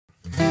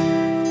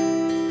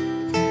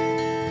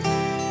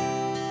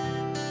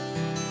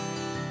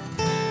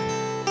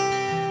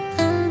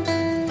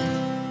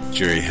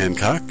Jerry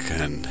Hancock,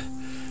 and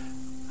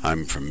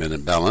I'm from Men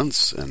in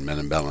Balance and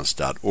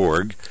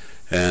meninbalance.org.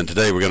 And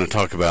today we're going to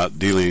talk about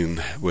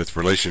dealing with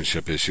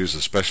relationship issues,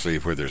 especially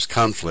where there's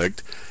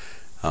conflict.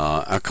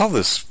 I call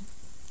this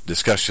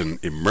discussion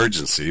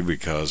emergency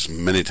because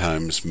many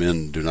times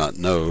men do not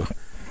know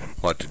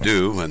what to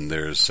do when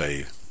there's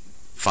a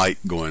fight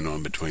going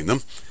on between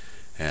them,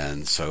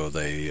 and so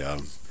they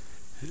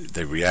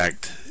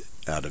react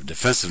out of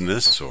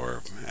defensiveness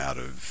or out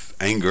of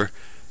anger,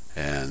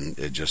 and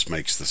it just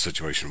makes the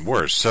situation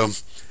worse. So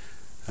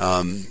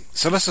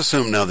let's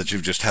assume now that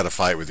you've just had a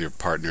fight with your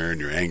partner and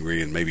you're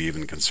angry and maybe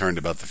even concerned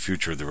about the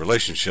future of the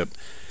relationship.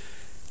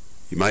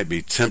 You might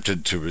be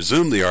tempted to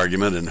resume the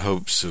argument in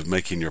hopes of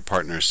making your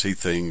partner see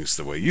things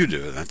the way you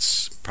do.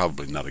 That's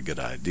probably not a good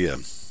idea.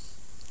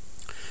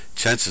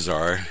 Chances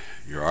are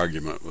your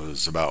argument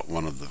was about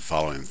one of the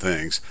following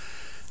things.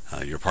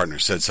 Your partner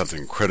said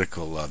something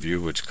critical of you,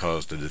 which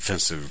caused a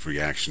defensive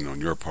reaction on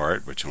your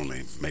part, which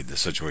only made the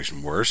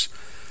situation worse.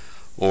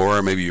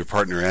 Or maybe your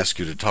partner asked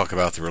you to talk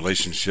about the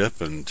relationship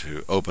and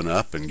to open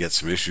up and get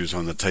some issues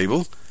on the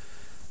table,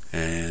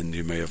 and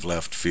you may have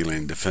left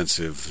feeling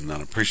defensive and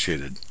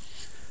unappreciated.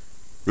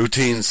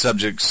 Routine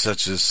subjects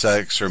such as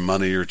sex or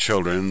money or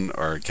children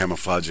are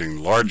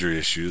camouflaging larger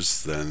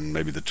issues than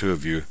maybe the two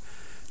of you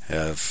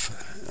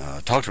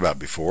have talked about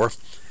before,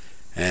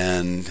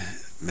 and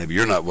maybe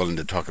you're not willing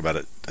to talk about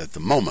it at the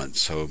moment,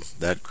 so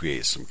that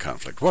creates some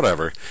conflict.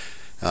 Whatever.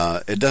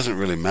 It doesn't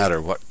really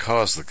matter what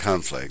caused the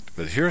conflict,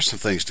 but here are some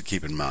things to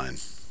keep in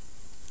mind.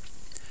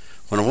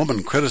 When a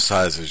woman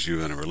criticizes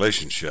you in a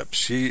relationship,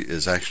 she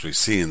is actually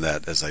seeing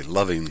that as a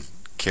loving,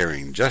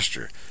 caring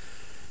gesture.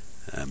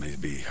 That may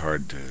be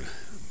hard to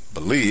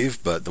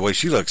believe, but the way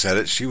she looks at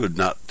it, she would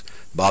not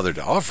bother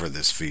to offer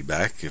this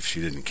feedback if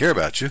she didn't care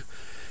about you.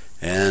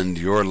 And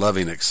your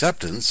loving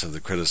acceptance of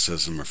the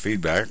criticism or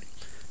feedback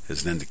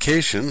is an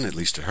indication, at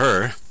least to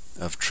her,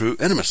 of true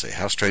intimacy.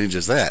 How strange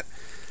is that?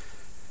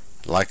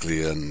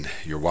 Likely in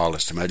your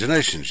wildest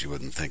imaginations you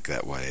wouldn't think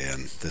that way,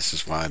 and this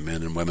is why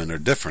men and women are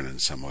different in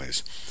some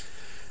ways.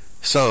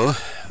 So,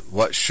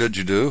 what should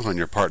you do when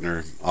your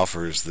partner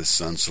offers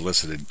this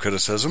unsolicited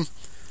criticism?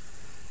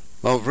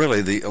 Well,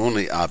 really, the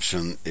only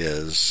option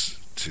is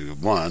to,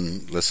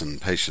 one, listen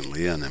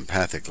patiently and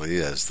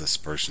empathically as this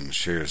person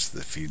shares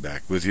the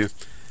feedback with you,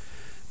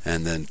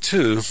 and then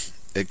two,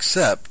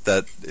 accept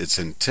that it's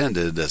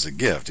intended as a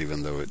gift,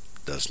 even though it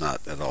does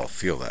not at all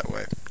feel that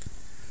way.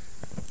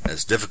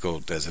 As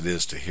difficult as it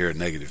is to hear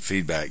negative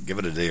feedback, give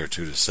it a day or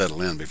two to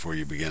settle in before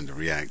you begin to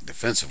react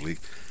defensively,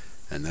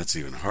 and that's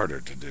even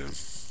harder to do.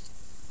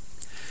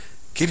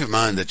 Keep in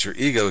mind that your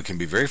ego can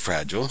be very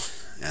fragile,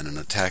 and an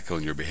attack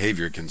on your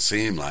behavior can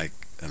seem like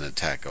an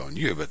attack on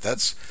you, but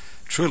that's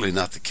truly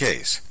not the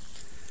case.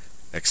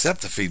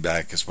 Accept the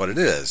feedback as what it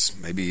is,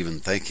 maybe even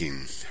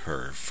thanking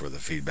her for the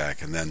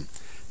feedback, and then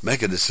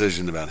make a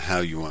decision about how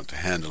you want to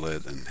handle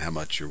it and how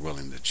much you're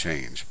willing to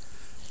change.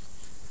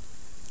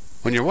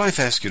 When your wife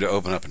asks you to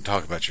open up and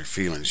talk about your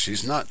feelings,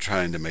 she's not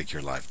trying to make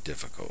your life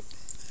difficult.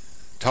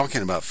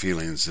 Talking about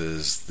feelings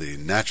is the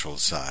natural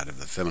side of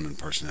the feminine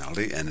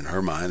personality, and in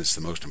her mind it's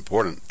the most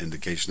important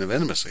indication of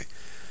intimacy.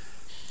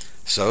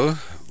 So,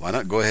 why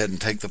not go ahead and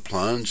take the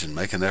plunge and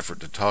make an effort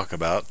to talk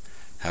about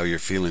how you're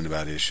feeling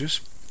about issues?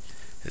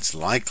 It's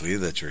likely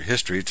that your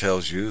history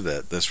tells you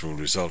that this will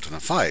result in a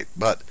fight,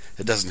 but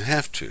it doesn't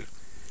have to.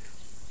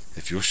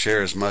 If you'll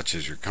share as much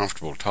as you're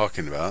comfortable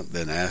talking about,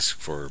 then ask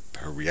for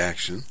her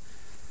reaction,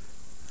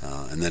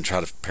 and then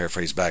try to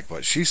paraphrase back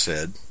what she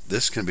said.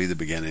 This can be the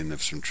beginning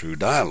of some true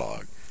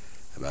dialogue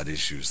about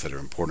issues that are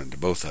important to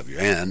both of you,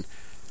 and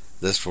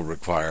this will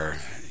require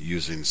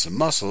using some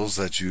muscles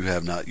that you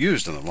have not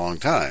used in a long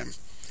time.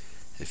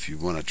 If you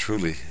want a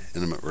truly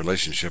intimate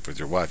relationship with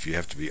your wife, you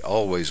have to be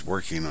always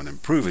working on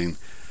improving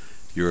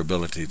your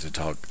ability to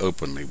talk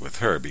openly with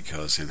her,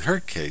 because in her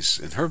case,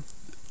 in her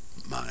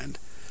mind,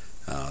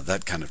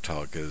 that kind of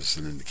talk is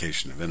an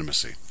indication of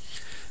intimacy.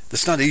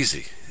 That's not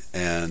easy,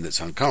 and it's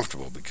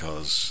uncomfortable,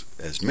 because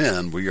as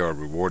men, we are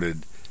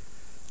rewarded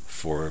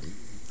for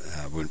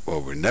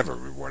we're never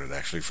rewarded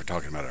actually for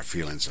talking about our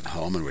feelings at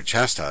home, and we're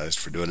chastised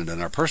for doing it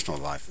in our personal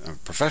life,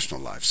 professional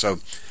life. So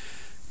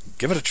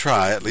give it a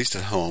try, at least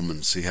at home,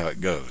 and see how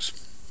it goes.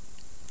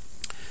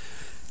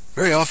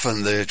 Very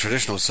often the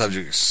traditional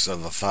subjects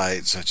of a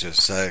fight, such as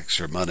sex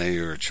or money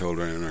or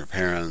children or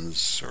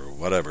parents or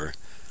whatever,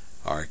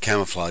 are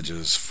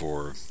camouflages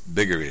for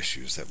bigger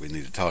issues that we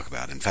need to talk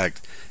about. In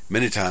fact,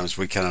 many times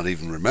we cannot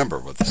even remember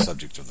what the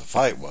subject of the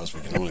fight was.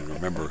 We can only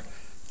remember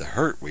the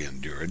hurt we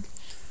endured.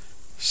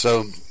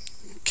 So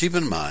keep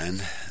in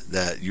mind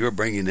that you're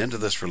bringing into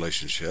this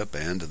relationship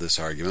and to this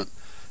argument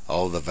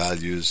all the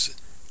values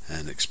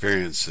and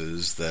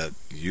experiences that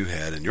you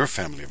had in your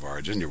family of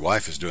origin. Your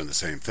wife is doing the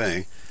same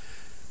thing.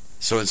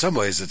 So in some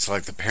ways it's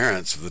like the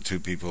parents of the two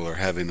people are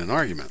having an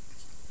argument.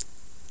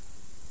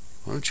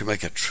 Why don't you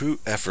make a true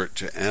effort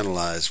to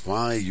analyze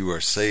why you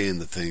are saying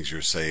the things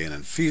you're saying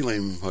and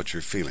feeling what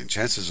you're feeling?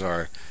 Chances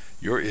are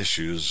your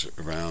issues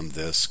around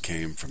this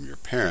came from your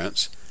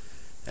parents,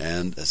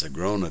 and as a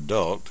grown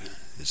adult,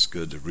 it's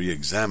good to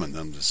re-examine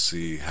them to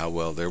see how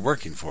well they're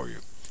working for you.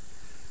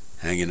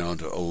 Hanging on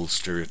to old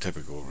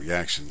stereotypical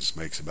reactions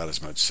makes about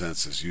as much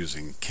sense as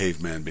using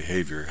caveman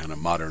behavior in a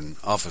modern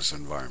office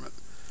environment.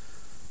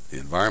 The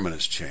environment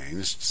has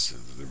changed, so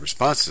the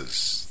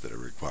responses that are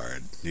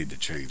required need to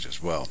change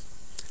as well.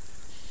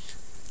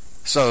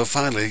 So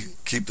finally,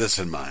 keep this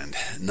in mind.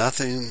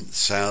 Nothing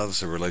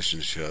salves a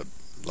relationship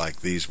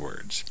like these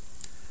words.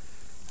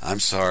 I'm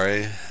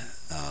sorry,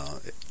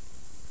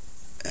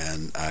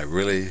 and I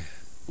really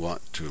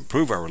want to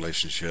improve our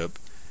relationship.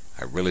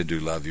 I really do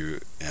love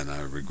you, and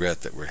I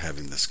regret that we're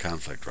having this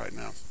conflict right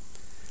now.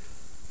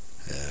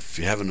 If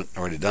you haven't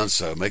already done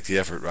so, make the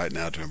effort right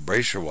now to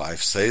embrace your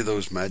wife. Say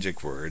those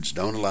magic words.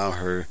 Don't allow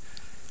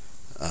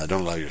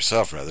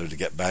yourself to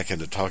get back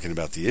into talking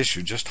about the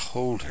issue. Just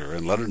hold her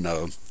and let her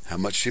know how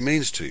much she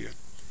means to you.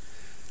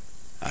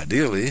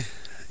 Ideally,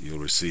 you'll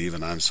receive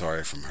an I'm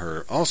sorry from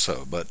her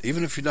also, but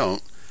even if you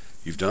don't,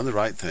 you've done the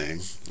right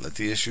thing. Let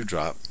the issue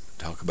drop.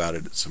 Talk about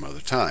it at some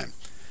other time.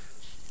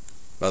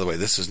 By the way,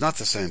 this is not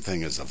the same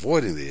thing as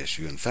avoiding the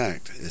issue. In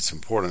fact, it's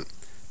important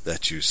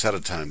that you set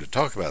a time to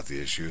talk about the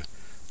issue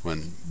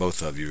when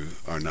both of you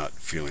are not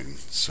feeling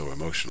so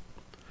emotional.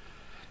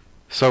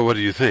 So what do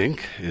you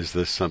think? Is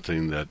this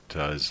something that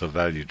is of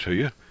value to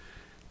you?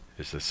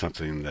 Is this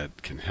something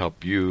that can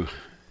help you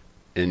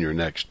in your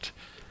next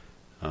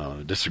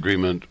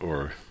disagreement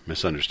or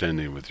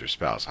misunderstanding with your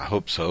spouse? I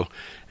hope so,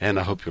 and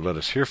I hope you'll let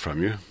us hear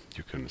from you.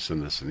 You can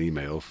send us an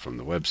email from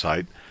the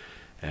website,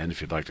 and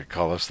if you'd like to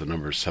call us, the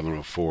number is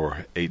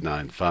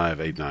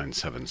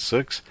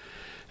 704-895-8976.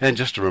 And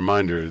just a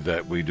reminder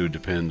that we do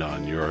depend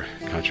on your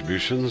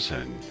contributions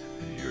and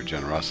your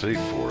generosity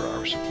for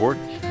our support.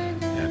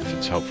 And if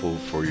it's helpful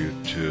for you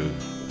to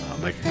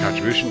make a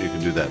contribution, you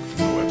can do that from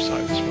the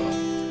website as well.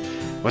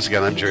 Once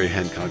again, I'm Jerry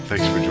Hancock.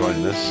 Thanks for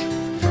joining us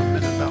from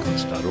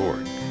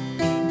MenInBalance.org.